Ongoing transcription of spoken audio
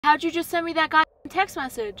How'd you just send me that goddamn text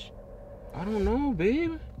message? I don't know,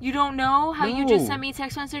 babe. You don't know how No. you just sent me a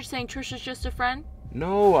text message saying Tricia's just a friend?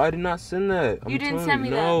 No, I did not send that. You didn't send me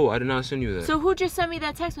that? No, I did not send you that. So who just sent me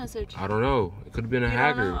that text message? I don't know. It could have been a You don't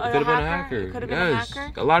hacker. know? It could have been a hacker. It could have been a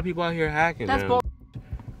hacker? A lot of people out here hacking, That's man. bull.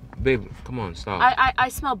 Babe, come on, stop. I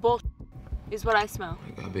smell bull. Is what I smell. Oh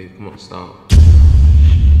my God, babe, come on, stop.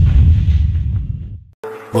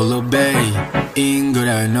 Well, babe, ain't good,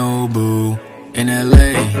 I know, boo. In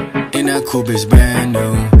LA, in that coupe is brand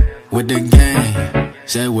new. With the gang,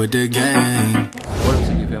 say with the gang. What up,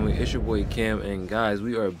 City family? It's your boy Cam, and guys,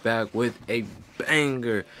 we are back with a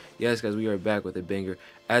banger. Yes, guys, we are back with a banger.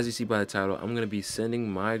 As you see by the title, I'm gonna be sending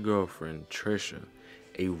my girlfriend Tricia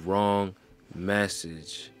a wrong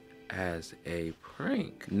message as a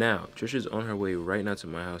prank. Now, Tricia's on her way right now to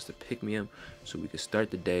my house to pick me up so we can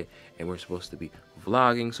start the day, and we're supposed to be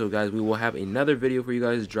vlogging. So guys, we will have another video for you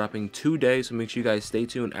guys dropping today, so make sure you guys stay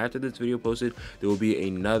tuned. After this video posted, there will be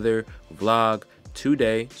another vlog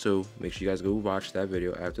today, so make sure you guys go watch that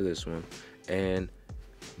video after this one. And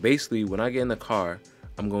basically, when I get in the car,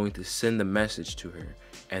 I'm going to send the message to her,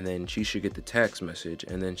 and then she should get the text message,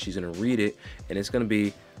 and then she's gonna read it, and it's gonna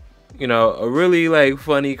be, you know, a really like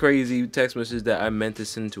funny, crazy text message that I meant to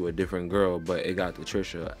send to a different girl, but it got to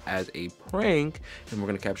Tricia as a prank, and we're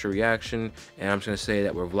gonna capture reaction, and I'm just gonna say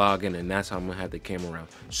that we're vlogging, and that's how I'm gonna have the camera around.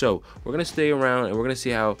 So we're gonna stay around, and we're gonna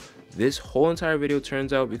see how this whole entire video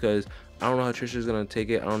turns out, because I don't know how Tricia's gonna take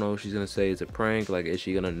it. I don't know if she's gonna say it's a prank, like is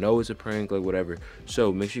she gonna know it's a prank, like whatever.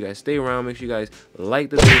 So make sure you guys stay around, make sure you guys like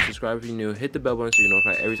the video, subscribe if you're new, hit the bell button so you're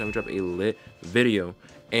notified every time we drop a lit video,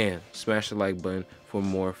 and smash the like button for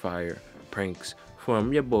more fire pranks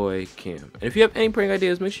from your boy Kim. And if you have any prank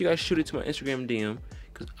ideas, make sure you guys shoot it to my Instagram DM,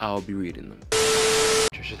 because I'll be reading them.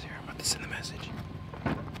 Tricia's here. I'm about to send a message.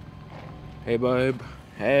 Hey babe.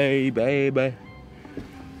 Hey baby.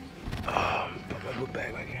 Put my book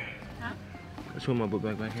bag back here. Huh? Let's put my book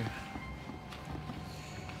bag back here.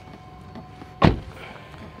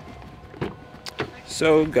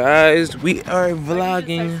 So guys, we are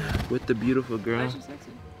vlogging with the beautiful girl. Why'd you text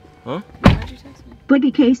me? Huh? Why'd you text me?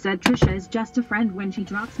 Boogie K said Tricia is just a friend. When she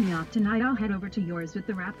drops me off tonight, I'll head over to yours with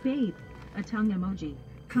the rap babe. A tongue emoji.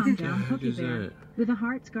 Calm down, Cookie Bear. With a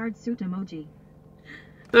heart scarred suit emoji.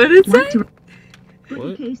 What did it say?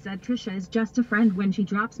 Boogie K said Tricia is just a friend. When she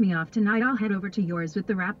drops me off tonight, I'll head over to yours with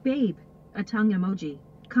the rap babe. A tongue emoji.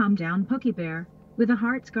 Calm down, Cookie Bear. With a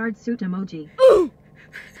heart scarred suit emoji. Ooh!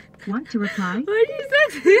 Want to reply? Why'd you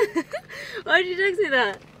text me? Why'd you text me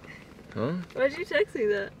that? Huh? Why'd you text me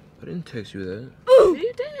that? I didn't text you that. Ooh!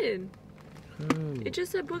 You did. Oh. It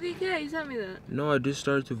just said Boogie K. You sent me that. No, I just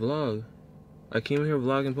started to vlog. I came here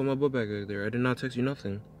vlog and put my book back there. I did not text you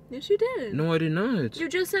nothing. Yes, you did. No, I did not. You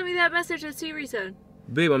just sent me that message that Siri said.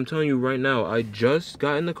 Babe, I'm telling you right now, I just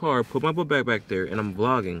got in the car, put my book back there, and I'm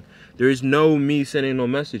vlogging. There is no me sending no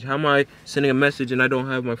message. How am I sending a message and I don't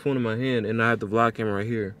have my phone in my hand and I have the vlog camera right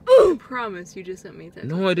here? Ooh! Promise you just sent me that.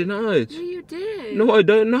 No, I did not. Yeah, you did. No, I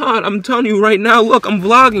did not. I'm telling you right now. Look, I'm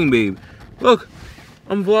vlogging, babe. Look,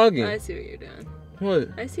 I'm vlogging. I see what you're doing. What?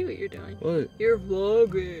 I see what you're doing. What? You're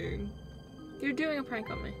vlogging. You're doing a prank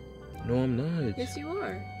on me. No, I'm not. Yes, you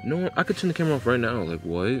are. No, I could turn the camera off right now. Like,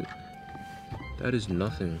 what? That is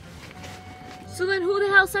nothing. So then who the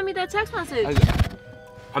hell sent me that text message?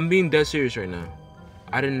 I'm being dead serious right now.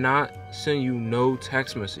 I did not send you no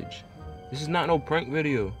text message. This is not no prank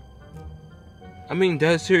video. I'm being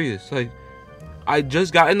dead serious. Like, I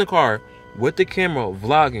just got in the car with the camera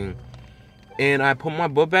vlogging, and I put my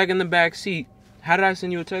book bag in the back seat. How did I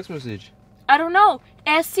send you a text message? I don't know.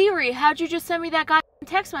 Ask Siri. How'd you just send me that goddamn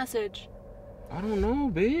text message? I don't know,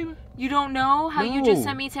 babe. You don't know how you No. just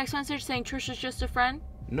sent me a text message saying Tricia's just a friend?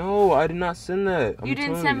 No, I did not send that. You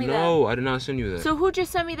didn't telling send me that? No, I did not send you that. So who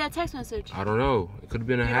just sent me that text message? I don't know. It could have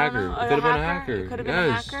been a You don't hacker. know? It could have been a hacker. It could have been a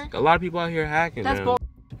Yes. hacker? A lot of people out here hacking, That's man. bull.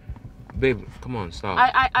 Babe, come on, stop.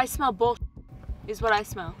 I smell bull. Is what I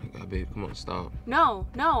smell. Oh my God, babe, come on, stop. No,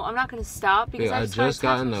 I'm not gonna stop because Babe, I just got a just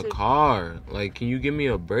got text in the message. car. Like, can you give me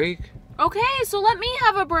a break? Okay, so let me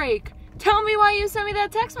have a break. Tell me why you sent me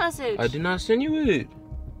that text message. I did not send you it.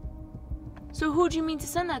 So who'd you mean to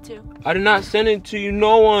send that to? I did not send it to you,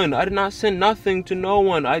 no one. I did not send nothing to no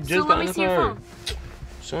one. I just So got let in me the see your car. phone.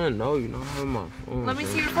 Son, no, you're not having my phone. Let me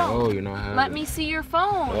son. see your phone. No, you're not having Let it. me see your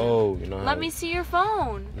phone. No, you're not Let me see your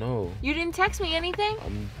phone. No. You didn't text me anything?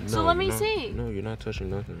 So No, let me you're not- see. No, you're not touching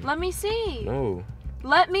nothing. Let me see. No.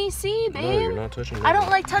 Let me see, babe. No, you're not touching nothing. I don't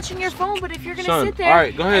like touching your phone, but if you're gonna Son, sit there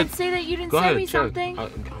alright, go ahead. and say that you didn't Go send ahead, me check. something,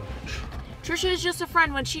 Tricia is just a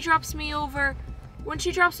friend. When she drops me off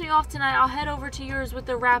tonight, I'll head over to yours with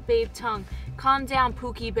the rap babe tongue. Calm down,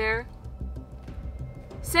 Pookie Bear.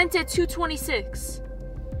 sent at 2:26.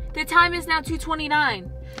 The time is now 2:29.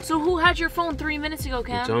 So who had your phone 3 minutes ago,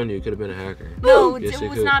 Cam? I'm telling you, it could have been a hacker. No, Yes, it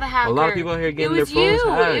was could. not a hacker. A lot of people out here getting their phones you.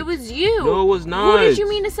 hacked. It was you. No, it was not. Who did you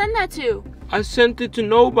mean to send that to? I sent it to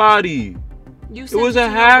nobody. You sent It was to a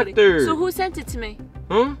nobody. hacker. So who sent it to me?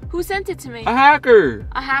 Huh? Who sent it to me? A hacker.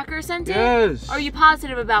 A hacker sent it? Yes. Are you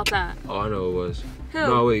positive about that? Oh, I know it was. Who?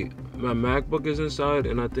 No, wait. My MacBook is inside,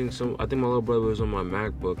 and I think my little brother was on my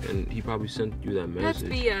MacBook, and he probably sent you that That's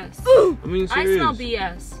message. BS. I mean, I serious. smell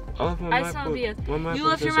BS. I smell BS. My MacBook's You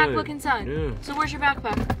left your MacBook inside? Yeah. So where's your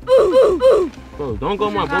backpack? Bro, don't go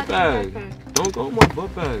in my book bag. Don't go in my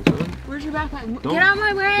book bag, son. Where's your backpack? Don't- Get out of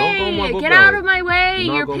my way! don't go in my book Get bag. out of my way! Do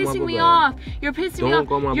not You're go in my pissing book me bag. off. You're pissing me Don't off.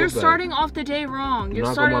 go in my You're book bag. starting off the day wrong. Do You're not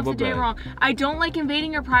go starting in my off the book day bag. wrong. I don't like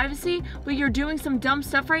invading your privacy, but you're doing some dumb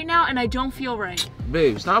stuff right now, and I don't feel right.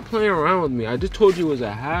 Babe, stop playing around with me. I just told you it was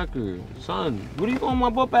a hacker. Son, what are you going in my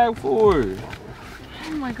book bag for?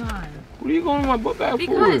 Oh my god. What are you going in my book bag for?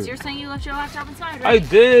 Because you're saying you left your laptop inside, I right?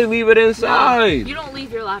 did leave it inside. No, you don't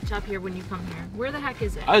leave your laptop here when you come here. Where the heck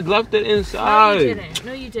is it? I left it No, inside. you didn't.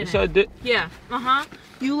 No, you didn't. Yes, I did. Yeah.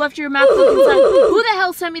 You left your MacBook inside. Who the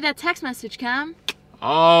hell sent me that text message, Cam?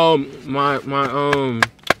 My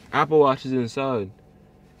Apple Watch is inside.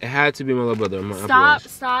 It had to be my little brother. My Apple Watch.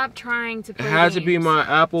 Stop trying to play It had games. to be my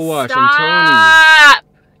Apple Watch. Stop I'm telling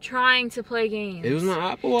trying to play games. you. It was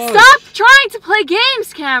my Apple Watch. Stop trying to play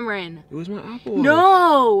games, Cameron. It was my Apple Watch.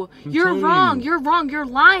 No, I'm you're telling wrong. you. You're wrong. You're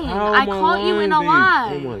lying. How I am I caught you in a lying, lie.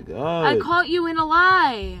 babe? Oh my god. I caught you in a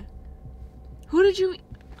lie. Who did you?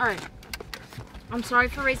 All right. I'm sorry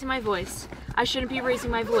for raising my voice. I shouldn't be raising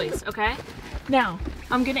my voice, okay? Now,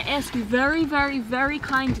 I'm gonna ask you very, very, very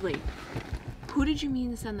kindly. Who did you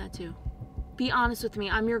mean to send that to? Be honest with me.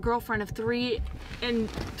 I'm your girlfriend of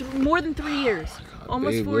more than 3 years.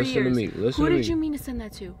 Almost babe, 4 listen years. to me. Listen Who to did me. you mean to send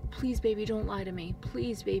that to? Please, baby, don't lie to me.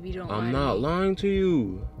 Please, baby, don't lie to me. I'm not lying to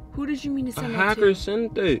you. Who did you mean to A send that hacker to?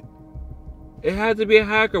 sent it. It had to be a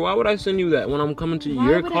hacker. Why would I send you that when I'm coming to Why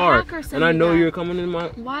your would a car hacker send and I you know that? you're coming in my?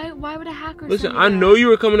 Why would a hacker Listen, send you I that? know you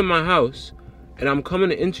were coming to my house, and I'm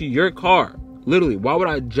coming into your car. Literally, why would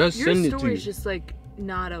I just Your send it to story you? is just like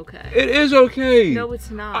not okay. It is okay. No,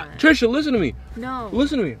 it's not. Tricia, listen to me. No.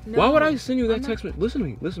 Listen to me. No. Why would I send you that I'm not- text message? Listen to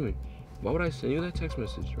me. Listen to me. Why would I send you that text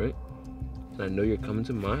message, right? And I know you're coming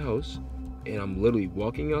to my house, and I'm literally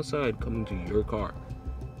walking outside, coming to your car.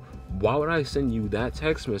 Why would I send you that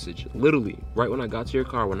text message? Literally, right when I got to your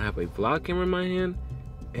car, when I have a vlog camera in my hand,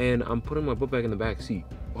 and I'm putting my book bag in the back seat.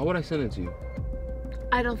 Why would I send it to you?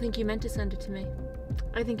 I don't think you meant to send it to me.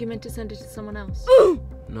 I think you meant to send it to someone else.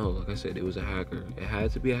 No, like I said, it was a hacker. It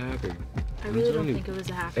had to be a hacker. I I'm really don't telling you. think it was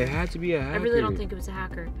a hacker. It had to be a hacker. I really don't think it was a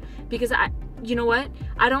hacker. Because you know what?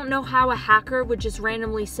 I don't know how a hacker would just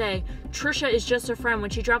randomly say, Tricia is just a friend. When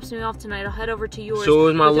she drops me off tonight, I'll head over to yours. So it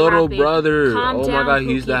was my with the little rap babe. brother. Calm Oh my down, god,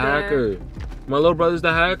 he's Pookie the Bear. hacker. My little brother's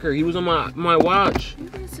the hacker. He was on my watch. You're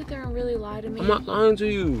gonna sit there and really lie to me? I'm not lying to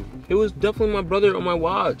you. It was definitely my brother on my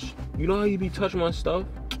watch. You know how you be touching my stuff?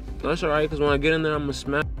 That's alright, because when I get in there, I'm going to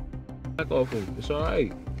smack off him. It's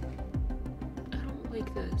alright. I don't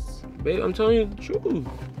like this. Babe, I'm telling you the truth.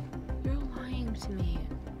 You're lying to me.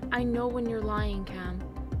 I know when you're lying, Cam.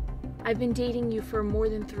 I've been dating you for more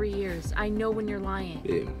than 3 years. I know when you're lying.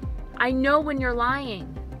 Babe. I know when you're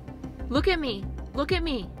lying. Look at me. Look at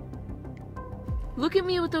me. Look at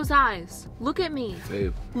me with those eyes. Look at me.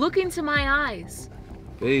 Babe. Look into my eyes.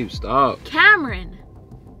 Babe, stop. Cameron.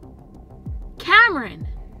 Cameron.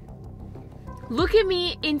 Look at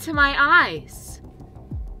me into my eyes.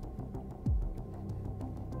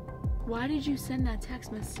 Why did you send that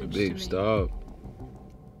text message to Babe, me? stop.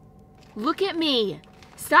 Look at me.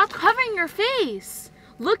 Stop covering your face.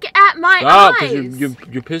 Look at my Stop, eyes. because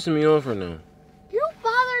you're pissing me off right now. You don't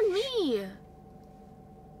bother me.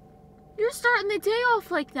 You're starting the day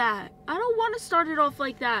off like that. I don't want to start it off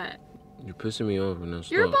like that. You're pissing me off right now.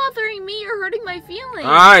 Stop. You're bothering me. You're hurting my feelings.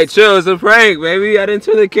 Alright, chill. It's a prank, baby. I didn't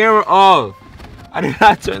turn the camera off. I did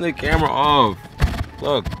not turn the camera off.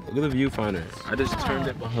 Look at the viewfinder. I just turned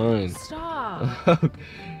it behind. Stop.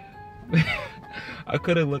 I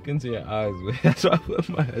couldn't look into your eyes, man. That's why I put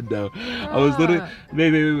my head down. I was literally,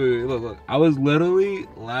 baby, look. I was literally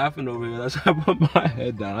laughing over here. That's why I put my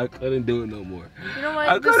head down. I couldn't do it no more. You know what?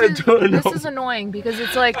 I couldn't do it no This is annoying because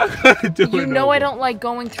it's like, I couldn't do it you no know I more. don't like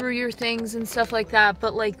going through your things and stuff like that,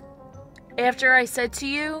 but like, after I said to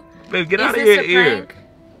you, Babe, get is out of this your a ear. prank?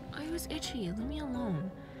 I was itchy. Leave me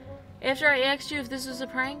alone. After I asked you if this was a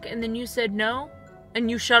prank and then you said no, and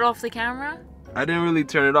you shut off the camera, I didn't really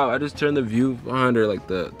turn it off. I just turned the viewfinder, like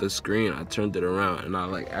the screen. I turned it around and I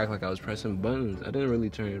like act like I was pressing buttons. I didn't really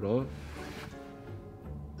turn it off.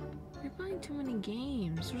 you're playing too many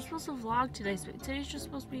games. We're supposed to vlog today. Today's just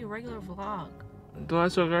supposed to be a regular vlog.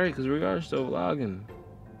 That's alright, because we are still vlogging.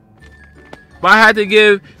 But I had to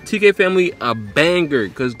give TK Family a banger,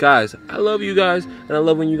 because guys, I love you guys, and I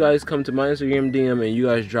love when you guys come to my Instagram DM and you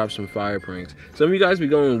guys drop some fire pranks. Some of you guys be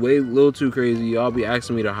going way a little too crazy. Y'all be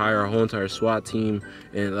asking me to hire a whole entire SWAT team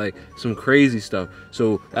and like some crazy stuff.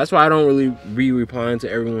 So that's why I don't really be replying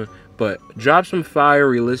to everyone. But drop some fire,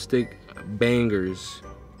 realistic bangers.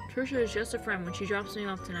 Tricia is just a friend. When she drops me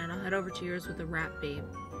off tonight, I'll head over to yours with a rap, babe.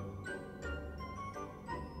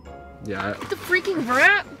 Yeah. The freaking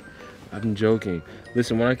rap? I'm joking.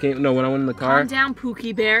 Listen, when I went in the car. Calm down,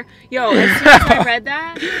 Pookie Bear. Yo, as soon as I read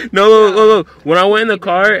that. No, look. When I went in the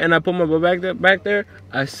car and I put my butt back there,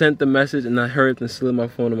 I sent the message and I heard it and slid my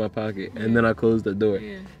phone in my pocket. And then I closed the door.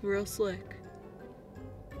 Yeah, real slick.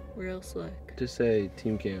 Real slick. Just say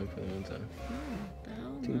Team Cam for the one time. Oh, the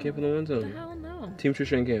hell Team no. Cam for the one time. The hell no. Team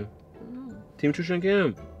Tricia and Cam. No. Team Tricia and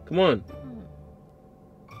Cam. Come on. No.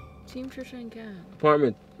 Team Tricia and Cam.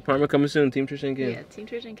 Apartment coming soon. Team Tricia and Cam. Yeah, Team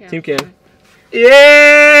Tricia and Cam. Team Cam.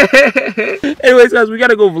 Yeah! Anyways, guys, we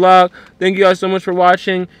gotta go vlog. Thank you guys so much for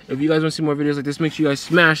watching. If you guys want to see more videos like this, make sure you guys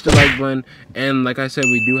smash the like button. And like I said,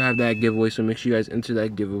 we do have that giveaway, so make sure you guys enter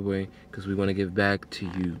that giveaway because we want to give back to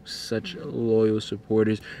you, such loyal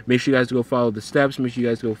supporters. Make sure you guys go follow the steps. Make sure you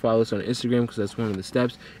guys go follow us on Instagram because that's one of the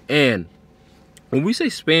steps. And when we say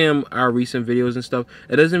spam our recent videos and stuff,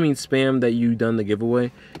 it doesn't mean spam that you done the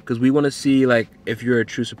giveaway, because we want to see like if you're a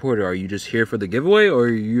true supporter. Are you just here for the giveaway, or are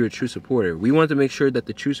you a true supporter? We want to make sure that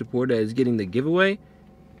the true supporter that is getting the giveaway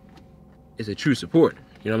is a true supporter.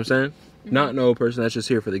 You know what I'm saying? Not no person that's just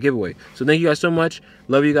here for the giveaway. So thank you guys so much.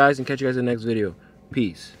 Love you guys and catch you guys in the next video.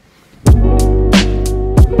 Peace.